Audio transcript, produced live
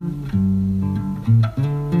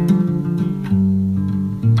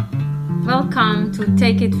Welcome to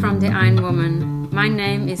Take It from the Iron Woman. My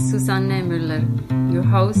name is Susanne Müller, your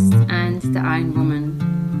host and the Iron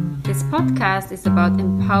Woman. This podcast is about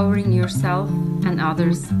empowering yourself and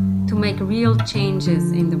others to make real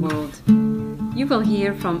changes in the world. You will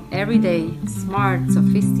hear from everyday, smart,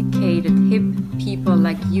 sophisticated, hip people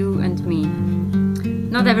like you and me.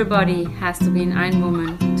 Not everybody has to be an Iron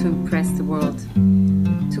Woman to impress the world.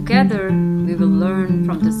 Together, we will learn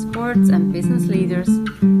from the sports and business leaders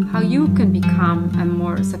how you can become a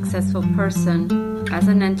more successful person as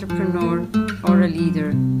an entrepreneur or a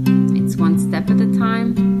leader. It's one step at a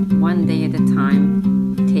time, one day at a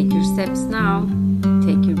time. Take your steps now.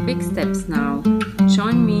 Take your big steps now.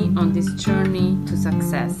 Join me on this journey to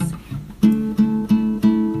success.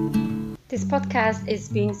 This podcast is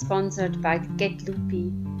being sponsored by Get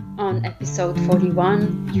Loopy. On episode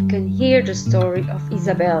 41, you can hear the story of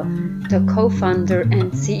Isabel, the co-founder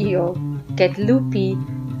and CEO. Get Loopy,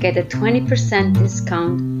 get a 20%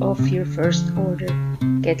 discount off your first order.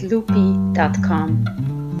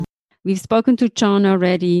 GetLoopy.com. We've spoken to John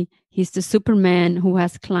already. He's the Superman who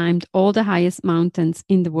has climbed all the highest mountains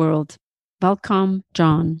in the world. Welcome,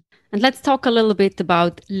 John. And let's talk a little bit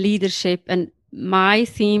about leadership. And my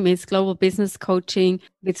theme is global business coaching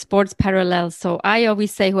with sports parallels. So I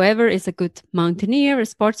always say whoever is a good mountaineer, a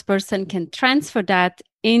sports person, can transfer that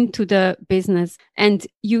into the business. And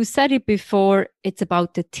you said it before, it's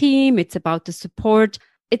about the team, it's about the support,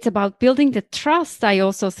 it's about building the trust. I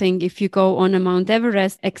also think if you go on a Mount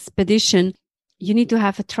Everest expedition, you need to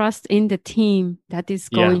have a trust in the team that is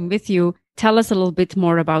going with you. Tell us a little bit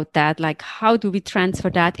more about that. Like, how do we transfer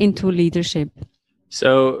that into leadership?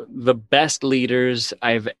 So the best leaders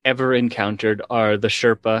I've ever encountered are the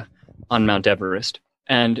Sherpa on Mount Everest.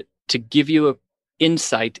 And to give you an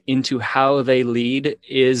insight into how they lead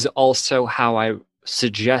is also how I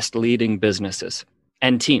suggest leading businesses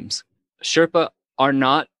and teams. Sherpa are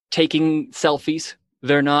not taking selfies.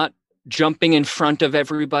 They're not jumping in front of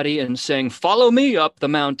everybody and saying, "Follow me up the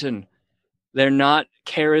mountain." They're not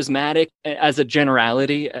charismatic as a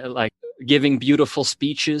generality, like giving beautiful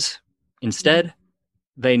speeches. Instead,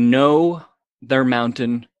 they know their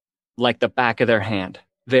mountain like the back of their hand.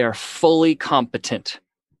 They are fully competent.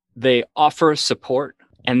 They offer support,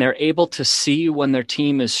 and they're able to see when their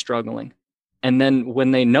team is struggling. And then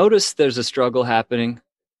when they notice there's a struggle happening,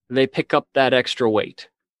 they pick up that extra weight.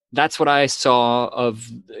 That's what I saw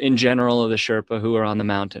in general of the Sherpa who are on the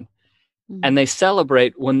mountain. Mm-hmm. And they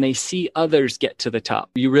celebrate when they see others get to the top.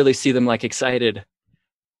 You really see them like excited.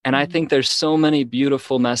 And I think there's so many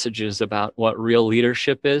beautiful messages about what real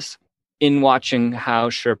leadership is in watching how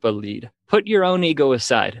Sherpa lead. Put your own ego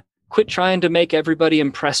aside. Quit trying to make everybody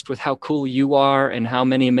impressed with how cool you are and how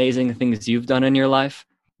many amazing things you've done in your life.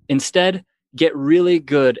 Instead, get really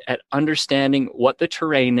good at understanding what the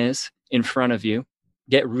terrain is in front of you.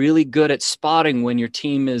 Get really good at spotting when your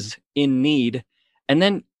team is in need, and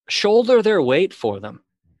then shoulder their weight for them.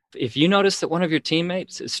 If you notice that one of your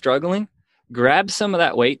teammates is struggling, grab some of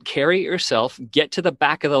that weight, carry it yourself, get to the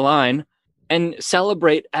back of the line, and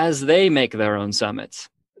celebrate as they make their own summits.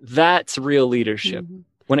 That's real leadership. Mm-hmm.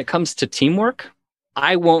 When it comes to teamwork,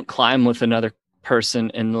 I won't climb with another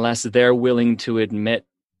person unless they're willing to admit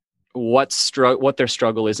what their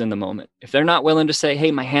struggle is in the moment. If they're not willing to say,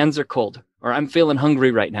 "Hey, my hands are cold," or "I'm feeling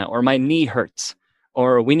hungry right now," or "My knee hurts,"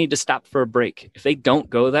 or "We need to stop for a break." If they don't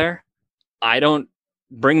go there, I don't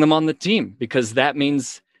bring them on the team, because that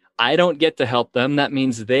means I don't get to help them. That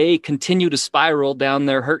means they continue to spiral down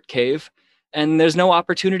their hurt cave, and there's no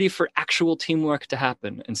opportunity for actual teamwork to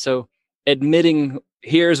happen. And so admitting,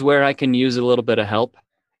 here's where I can use a little bit of help,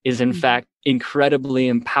 is in fact incredibly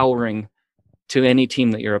empowering to any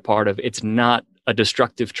team that you're a part of. It's not a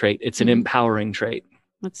destructive trait. It's an empowering trait.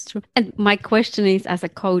 That's true. And my question is, as a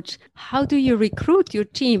coach, how do you recruit your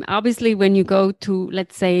team? Obviously, when you go to,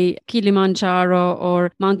 let's say, Kilimanjaro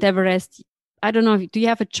or Mount Everest, I don't know, do you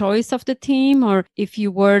have a choice of the team? Or if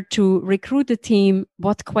you were to recruit the team,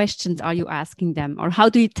 what questions are you asking them? Or how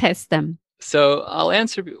do you test them? So I'll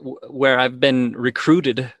answer where I've been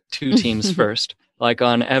recruited to teams first. Like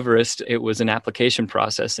on Everest, it was an application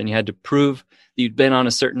process, and you had to prove that you'd been on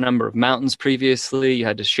a certain number of mountains previously. You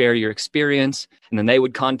had to share your experience, and then they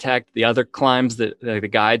would contact the other climbs, the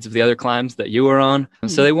guides of the other climbs that you were on.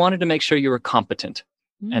 So they wanted to make sure you were competent.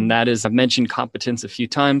 And that is, I've mentioned competence a few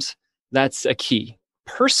times. That's a key.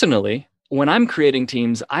 Personally, when I'm creating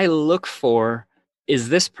teams, I look for, is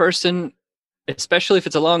this person, especially if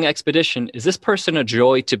it's a long expedition, is this person a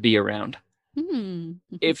joy to be around?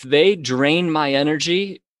 If they drain my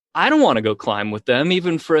energy, I don't want to go climb with them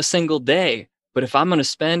even for a single day. But if I'm going to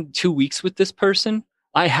spend 2 weeks with this person,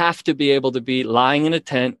 I have to be able to be lying in a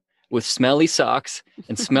tent with smelly socks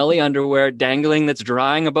and smelly underwear dangling that's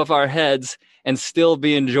drying above our heads and still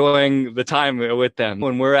be enjoying the time with them.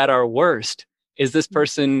 When we're at our worst, is this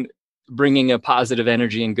person bringing a positive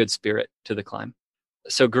energy and good spirit to the climb?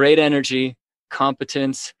 So great energy,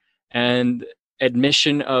 competence, and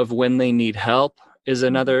admission of when they need help is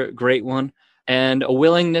another great one. And a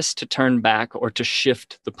willingness to turn back or to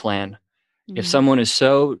shift the plan. If someone is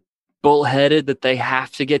so bullheaded that they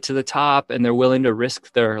have to get to the top and they're willing to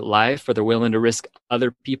risk their life or they're willing to risk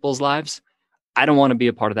other people's lives, I don't want to be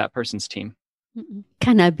a part of that person's team.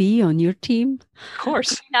 Can I be on your team? Of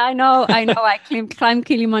course. I know. I climbed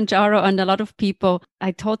Kilimanjaro, and a lot of people,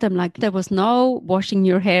 I told them like there was no washing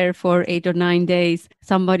your hair for 8 or 9 days.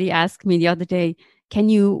 Somebody asked me the other day, can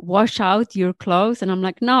you wash out your clothes? And I'm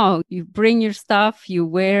like, no, you bring your stuff, you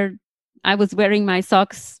wear. I was wearing my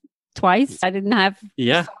socks twice. I didn't have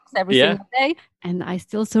socks every single day, and I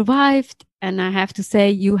still survived. And I have to say,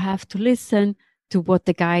 you have to listen to what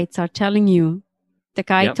the guides are telling you. The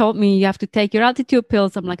guy told me you have to take your altitude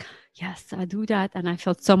pills. I'm like, yes, I do that. And I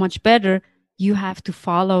felt so much better. You have to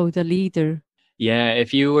follow the leader. Yeah.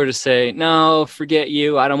 If you were to say, no, forget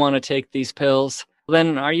you, I don't want to take these pills,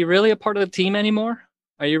 then are you really a part of the team anymore?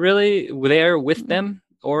 Are you really there with them?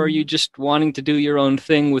 Or are you just wanting to do your own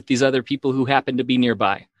thing with these other people who happen to be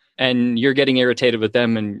nearby? And you're getting irritated with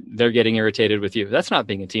them and they're getting irritated with you. That's not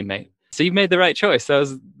being a teammate. So you made the right choice. That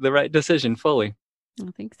was the right decision fully. I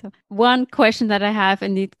think so. One question that I have,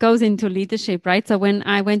 and it goes into leadership, right? So when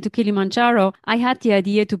I went to Kilimanjaro, I had the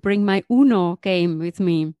idea to bring my Uno game with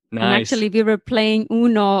me. Nice. And actually, we were playing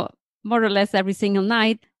Uno more or less every single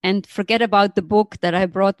night, and forget about the book that I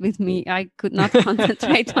brought with me. I could not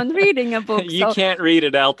concentrate on reading a book. You can't read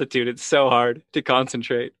at altitude. It's so hard to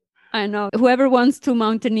concentrate. I know. Whoever wants to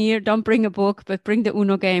mountaineer, don't bring a book, but bring the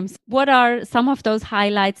Uno games. What are some of those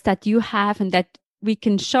highlights that you have and that we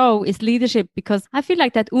can show is leadership? Because I feel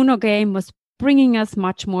like that Uno game was bringing us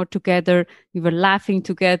much more together. We were laughing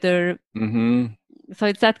together. So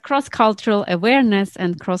it's that cross-cultural awareness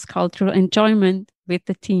and cross-cultural enjoyment with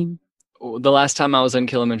the team. The last time I was in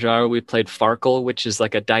Kilimanjaro, we played Farkle, which is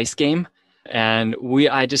like a dice game. And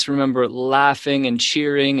I just remember laughing and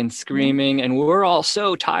cheering and screaming. And we're all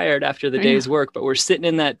so tired after the day's work, but we're sitting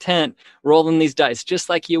in that tent, rolling these dice, just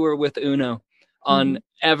like you were with Uno. On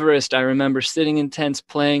Everest, I remember sitting in tents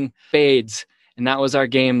playing Fades, and that was our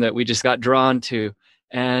game that we just got drawn to.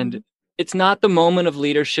 And it's not the moment of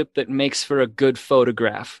leadership that makes for a good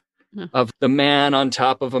photograph of the man on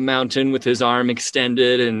top of a mountain with his arm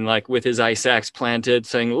extended and like with his ice axe planted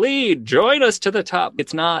saying, lead, join us to the top.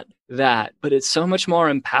 It's not that, but it's so much more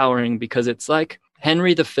empowering because it's like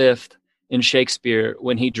Henry V in Shakespeare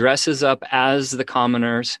when he dresses up as the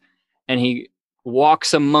commoners and he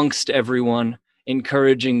walks amongst everyone,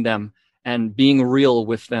 encouraging them and being real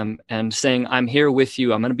with them and saying, I'm here with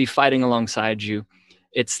you. I'm going to be fighting alongside you.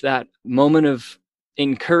 It's that moment of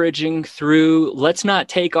encouraging through, let's not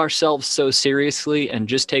take ourselves so seriously and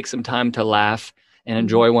just take some time to laugh and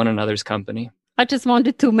enjoy one another's company. I just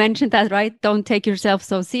wanted to mention that, right? Don't take yourself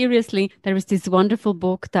so seriously. There is this wonderful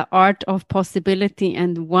book, The Art of Possibility,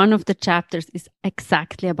 and one of the chapters is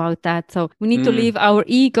exactly about that. So we need to leave our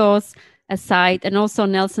egos aside. And also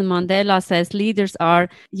Nelson Mandela says leaders are,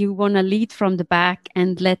 you want to lead from the back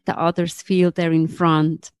and let the others feel they're in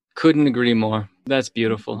front. Couldn't agree more. That's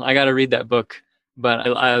beautiful. I got to read that book.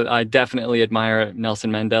 But I definitely admire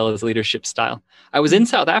Nelson Mandela's leadership style. I was in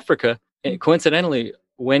South Africa, coincidentally,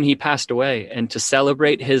 when he passed away. And to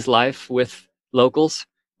celebrate his life with locals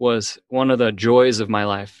was one of the joys of my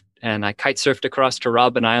life. And I kite surfed across to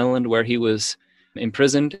Robben Island where he was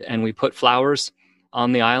imprisoned. And we put flowers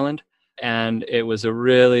on the island. And it was a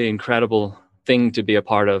really incredible thing to be a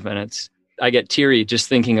part of. And I get teary just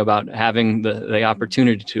thinking about having the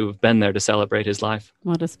opportunity to have been there to celebrate his life.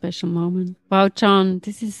 What a special moment. Wow, John,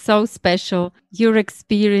 this is so special. Your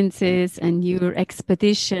experiences and your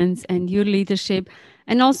expeditions and your leadership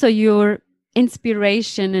and also your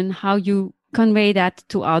inspiration and how you convey that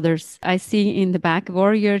to others. I see in the back,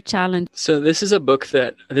 Warrior Challenge. So this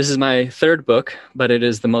is my third book, but it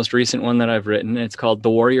is the most recent one that I've written. It's called The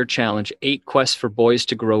Warrior Challenge, 8 Quests for Boys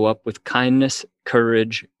to Grow Up with Kindness,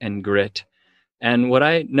 Courage, and Grit. And what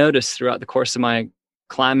I noticed throughout the course of my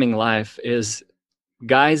climbing life is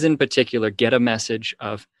guys in particular get a message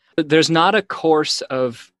of, there's not a course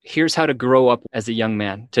of, here's how to grow up as a young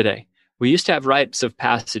man today. We used to have rites of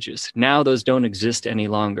passages. Now those don't exist any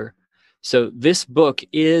longer. So this book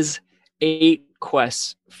is 8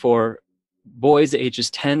 quests for boys ages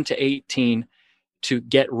 10 to 18 to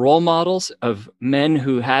get role models of men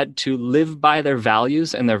who had to live by their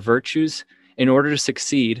values and their virtues in order to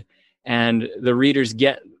succeed. And the readers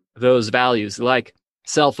get those values like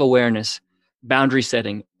self-awareness, boundary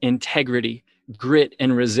setting, integrity, grit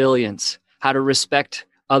and resilience, how to respect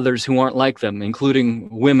others who aren't like them, including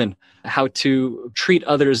women, how to treat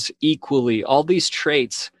others equally. All these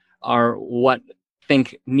traits are what I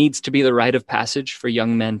think needs to be the rite of passage for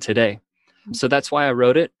young men today. So that's why I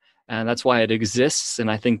wrote it, and that's why it exists. And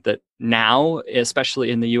I think that now, especially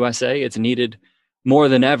in the USA, it's needed more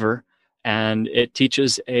than ever. And it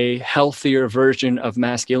teaches a healthier version of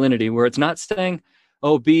masculinity where it's not saying,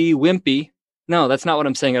 oh, be wimpy. No, that's not what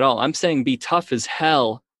I'm saying at all. I'm saying be tough as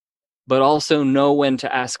hell, but also know when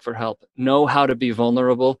to ask for help, know how to be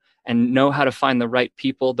vulnerable, and know how to find the right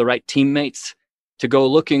people, the right teammates to go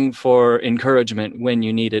looking for encouragement when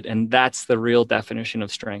you need it. And that's the real definition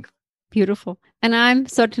of strength. Beautiful. And I'm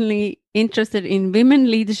certainly interested in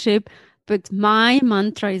women leadership, but my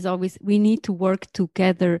mantra is always, we need to work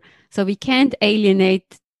together. So we can't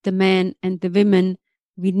alienate the men and the women.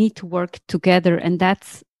 We need to work together. And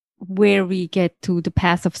that's where we get to the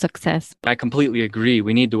path of success. I completely agree.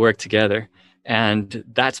 We need to work together. And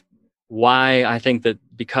that's why I think that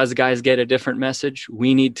because guys get a different message,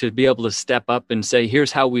 we need to be able to step up and say,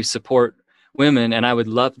 here's how we support women. And I would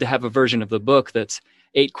love to have a version of the book that's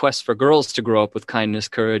 8 quests for girls to grow up with kindness,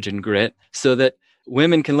 courage, and grit, so that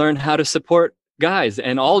women can learn how to support guys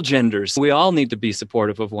and all genders. We all need to be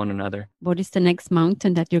supportive of one another. What is the next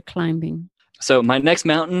mountain that you're climbing? So my next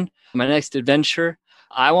mountain, my next adventure,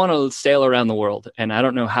 I want to sail around the world. And I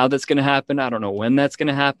don't know how that's going to happen. I don't know when that's going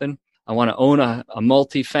to happen. I want to own a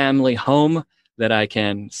multi-family home that I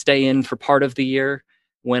can stay in for part of the year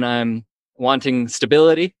when I'm wanting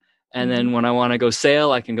stability. And then when I want to go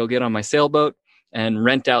sail, I can go get on my sailboat and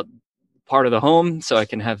rent out part of the home so I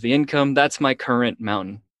can have the income. That's my current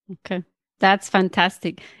mountain. Okay. That's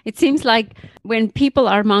fantastic. It seems like when people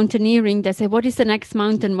are mountaineering, they say, what is the next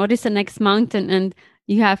mountain? What is the next mountain? And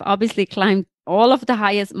you have obviously climbed all of the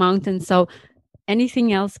highest mountains. So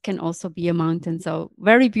anything else can also be a mountain. So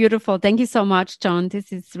very beautiful. Thank you so much, John.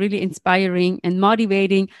 This is really inspiring and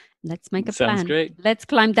motivating. Let's make a plan. Sounds great. Let's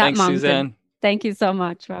climb that Thanks, mountain. Suzanne. Thank you so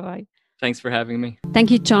much. Bye-bye. Thanks for having me.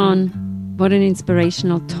 Thank you, John. What an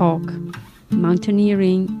inspirational talk.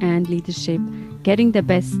 Mountaineering and leadership, getting the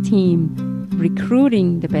best team,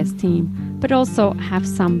 recruiting the best team, but also have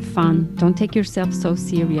some fun. Don't take yourself so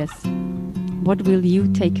serious. What will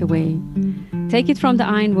you take away? Take It From the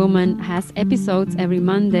Iron Woman has episodes every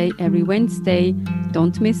Monday, every Wednesday.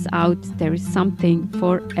 Don't miss out. There is something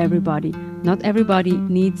for everybody. Not everybody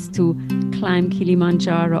needs to climb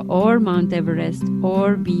Kilimanjaro or Mount Everest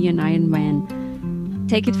or be an Ironman.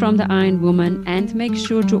 Take It From the Iron Woman and make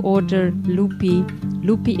sure to order Loopy.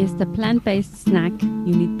 Loopy is the plant-based snack.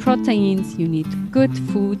 You need proteins, you need good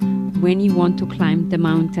food when you want to climb the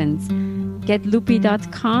mountains.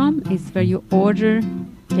 GetLoopy.com is where you order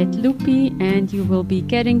Get Loopy and you will be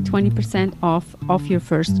getting 20% off of your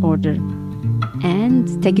first order.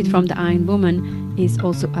 And Take It From the Iron Woman is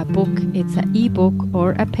also a book. It's an ebook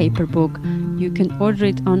or a paper book. You can order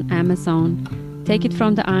it on Amazon. Take It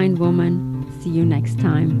From the Iron Woman. See you next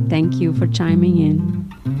time. Thank you for chiming in.